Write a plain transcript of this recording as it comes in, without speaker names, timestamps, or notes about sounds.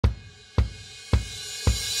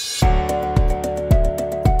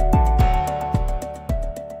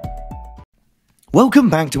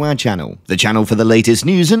Welcome back to our channel, the channel for the latest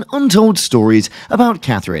news and untold stories about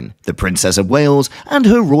Catherine, the Princess of Wales, and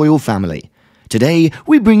her royal family. Today,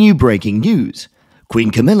 we bring you breaking news.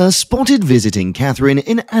 Queen Camilla spotted visiting Catherine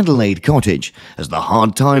in Adelaide Cottage as the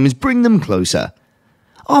hard times bring them closer.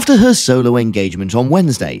 After her solo engagement on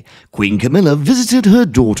Wednesday, Queen Camilla visited her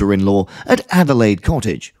daughter-in-law at Adelaide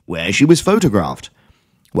Cottage, where she was photographed.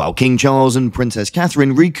 While King Charles and Princess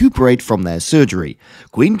Catherine recuperate from their surgery,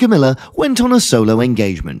 Queen Camilla went on a solo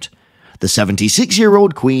engagement. The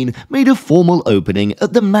 76-year-old Queen made a formal opening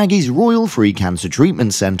at the Maggie's Royal Free Cancer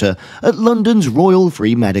Treatment Centre at London's Royal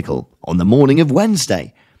Free Medical on the morning of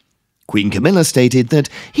Wednesday. Queen Camilla stated that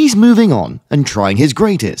he's moving on and trying his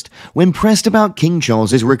greatest when pressed about King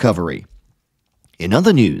Charles's recovery. In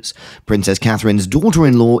other news, Princess Catherine's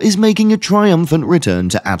daughter-in-law is making a triumphant return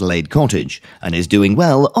to Adelaide Cottage and is doing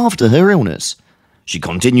well after her illness. She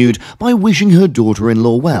continued by wishing her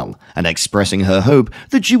daughter-in-law well and expressing her hope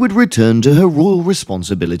that she would return to her royal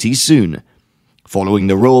responsibilities soon. Following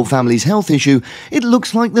the royal family's health issue, it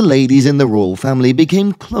looks like the ladies in the royal family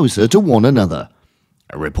became closer to one another.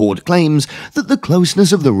 A report claims that the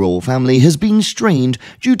closeness of the royal family has been strained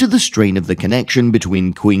due to the strain of the connection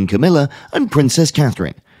between Queen Camilla and Princess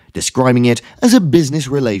Catherine, describing it as a business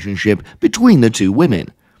relationship between the two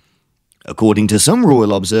women. According to some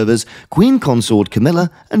royal observers, Queen Consort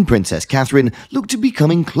Camilla and Princess Catherine look to be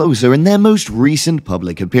coming closer in their most recent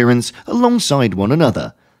public appearance alongside one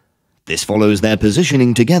another. This follows their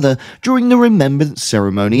positioning together during the remembrance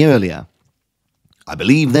ceremony earlier. I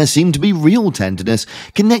believe there seemed to be real tenderness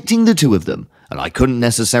connecting the two of them, and I couldn't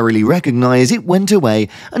necessarily recognize it went away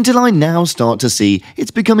until I now start to see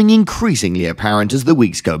it's becoming increasingly apparent as the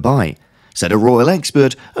weeks go by, said a royal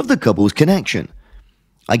expert of the couple's connection.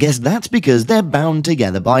 I guess that's because they're bound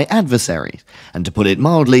together by adversaries, and to put it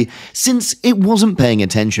mildly, since it wasn't paying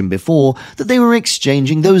attention before that they were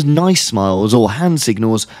exchanging those nice smiles or hand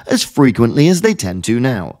signals as frequently as they tend to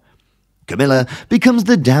now. Camilla becomes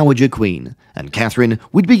the Dowager Queen, and Catherine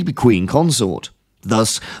would be Queen Consort.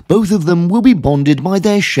 Thus, both of them will be bonded by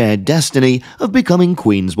their shared destiny of becoming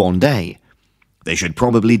queens one day. They should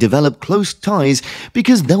probably develop close ties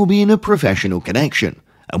because they'll be in a professional connection,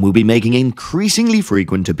 and will be making increasingly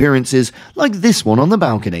frequent appearances like this one on the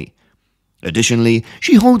balcony. Additionally,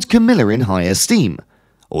 she holds Camilla in high esteem.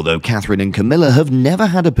 Although Catherine and Camilla have never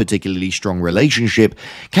had a particularly strong relationship,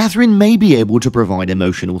 Catherine may be able to provide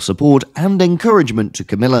emotional support and encouragement to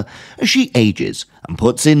Camilla as she ages and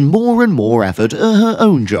puts in more and more effort at her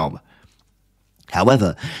own job.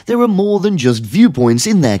 However, there are more than just viewpoints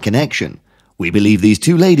in their connection. We believe these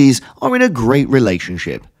two ladies are in a great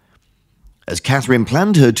relationship. As Catherine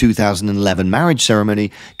planned her 2011 marriage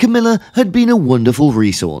ceremony, Camilla had been a wonderful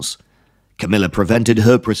resource. Camilla prevented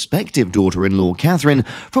her prospective daughter-in-law Catherine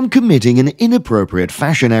from committing an inappropriate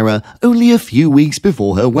fashion error only a few weeks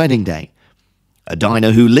before her wedding day. A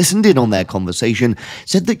diner who listened in on their conversation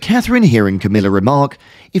said that Catherine hearing Camilla remark,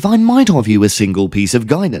 "If I might offer you a single piece of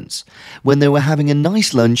guidance," when they were having a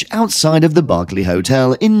nice lunch outside of the Berkeley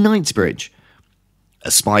Hotel in Knightsbridge. A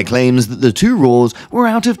spy claims that the two royals were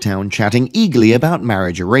out of town chatting eagerly about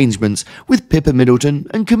marriage arrangements with Pippa Middleton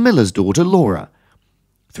and Camilla's daughter Laura.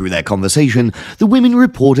 Through their conversation, the women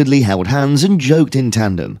reportedly held hands and joked in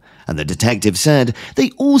tandem, and the detective said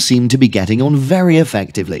they all seemed to be getting on very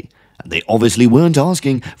effectively, and they obviously weren't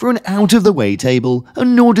asking for an out-of-the-way table,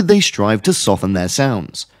 and nor did they strive to soften their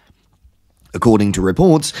sounds. According to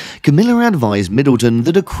reports, Camilla advised Middleton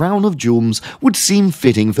that a crown of jewels would seem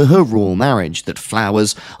fitting for her royal marriage, that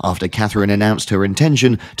flowers, after Catherine announced her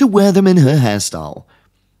intention to wear them in her hairstyle.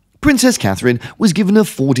 Princess Catherine was given a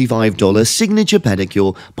 $45 signature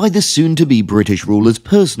pedicure by the soon-to-be British ruler's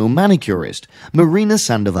personal manicurist, Marina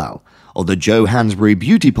Sandoval, of the Joe Hansbury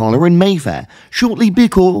Beauty Parlour in Mayfair, shortly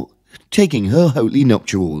before taking her holy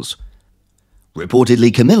nuptials.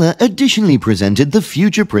 Reportedly, Camilla additionally presented the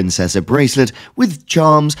future princess a bracelet with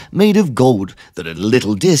charms made of gold that had a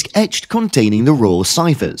little disc etched containing the royal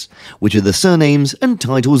ciphers, which are the surnames and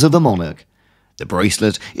titles of the monarch. The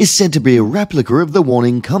bracelet is said to be a replica of the one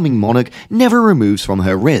incoming monarch never removes from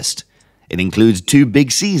her wrist. It includes two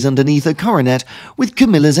big C's underneath a coronet, with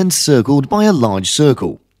Camilla's encircled by a large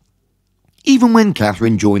circle. Even when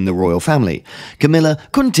Catherine joined the royal family, Camilla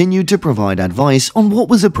continued to provide advice on what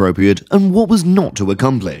was appropriate and what was not to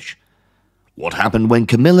accomplish. What happened when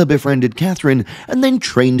Camilla befriended Catherine and then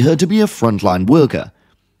trained her to be a frontline worker?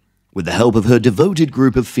 With the help of her devoted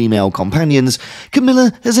group of female companions,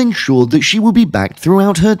 Camilla has ensured that she will be backed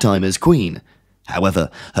throughout her time as queen. However,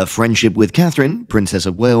 her friendship with Catherine, Princess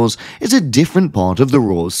of Wales, is a different part of the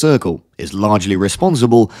royal circle, is largely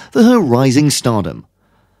responsible for her rising stardom.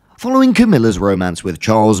 Following Camilla's romance with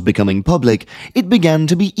Charles becoming public, it began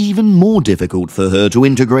to be even more difficult for her to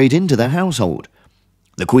integrate into the household.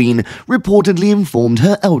 The Queen reportedly informed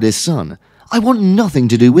her eldest son, "I want nothing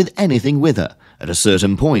to do with anything with her," at a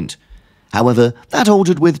certain point. However, that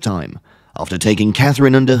altered with time. After taking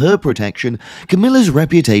Catherine under her protection, Camilla's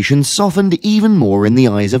reputation softened even more in the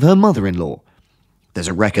eyes of her mother-in-law. There's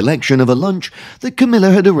a recollection of a lunch that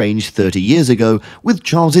Camilla had arranged 30 years ago with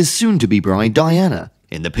Charles's soon-to-be bride Diana,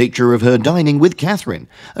 in the picture of her dining with Catherine,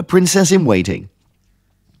 a princess-in-waiting.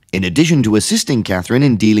 In addition to assisting Catherine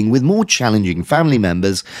in dealing with more challenging family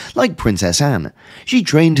members like Princess Anne, she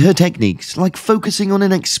trained her techniques like focusing on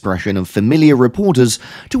an expression of familiar reporters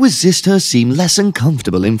to assist her seem less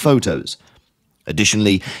uncomfortable in photos.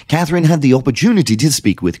 Additionally, Catherine had the opportunity to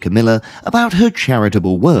speak with Camilla about her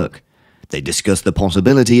charitable work. They discussed the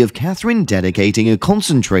possibility of Catherine dedicating a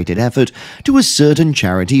concentrated effort to a certain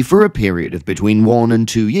charity for a period of between 1 and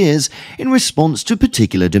 2 years in response to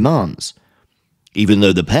particular demands. Even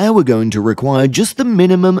though the pair were going to require just the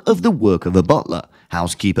minimum of the work of a butler,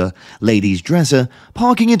 housekeeper, ladies' dresser,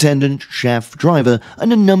 parking attendant, chef, driver,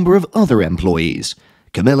 and a number of other employees,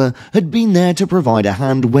 Camilla had been there to provide a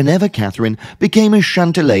hand whenever Catherine became a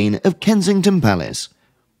chatelaine of Kensington Palace.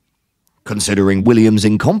 Considering William's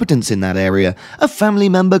incompetence in that area, a family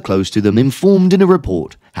member close to them informed in a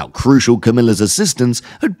report how crucial Camilla's assistance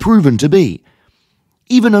had proven to be.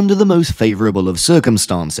 Even under the most favourable of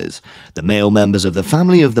circumstances, the male members of the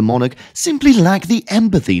family of the monarch simply lack the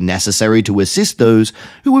empathy necessary to assist those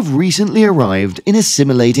who have recently arrived in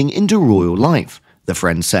assimilating into royal life, the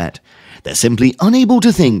friend said. They're simply unable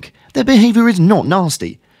to think. Their behaviour is not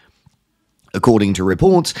nasty. According to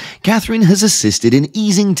reports, Catherine has assisted in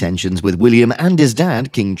easing tensions with William and his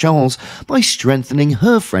dad, King Charles, by strengthening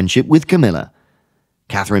her friendship with Camilla.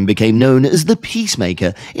 Catherine became known as the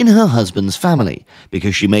peacemaker in her husband's family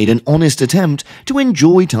because she made an honest attempt to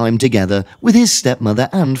enjoy time together with his stepmother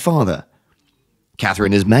and father.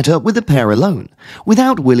 Catherine has met up with the pair alone,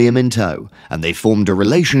 without William in tow, and they formed a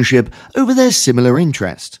relationship over their similar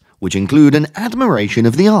interests, which include an admiration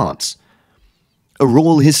of the arts. A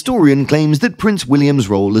royal historian claims that Prince William's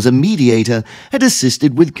role as a mediator had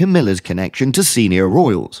assisted with Camilla's connection to senior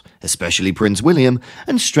royals, especially Prince William,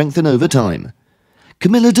 and strengthened over time.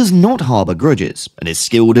 Camilla does not harbour grudges and is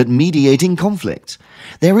skilled at mediating conflicts.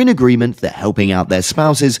 They're in agreement that helping out their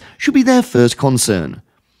spouses should be their first concern.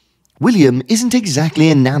 William isn't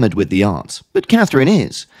exactly enamoured with the arts, but Catherine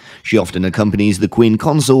is. She often accompanies the Queen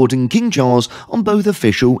Consort and King Charles on both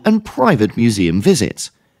official and private museum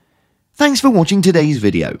visits. Thanks for watching today's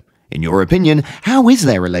video. In your opinion, how is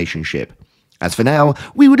their relationship? As for now,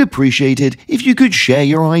 we would appreciate it if you could share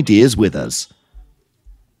your ideas with us.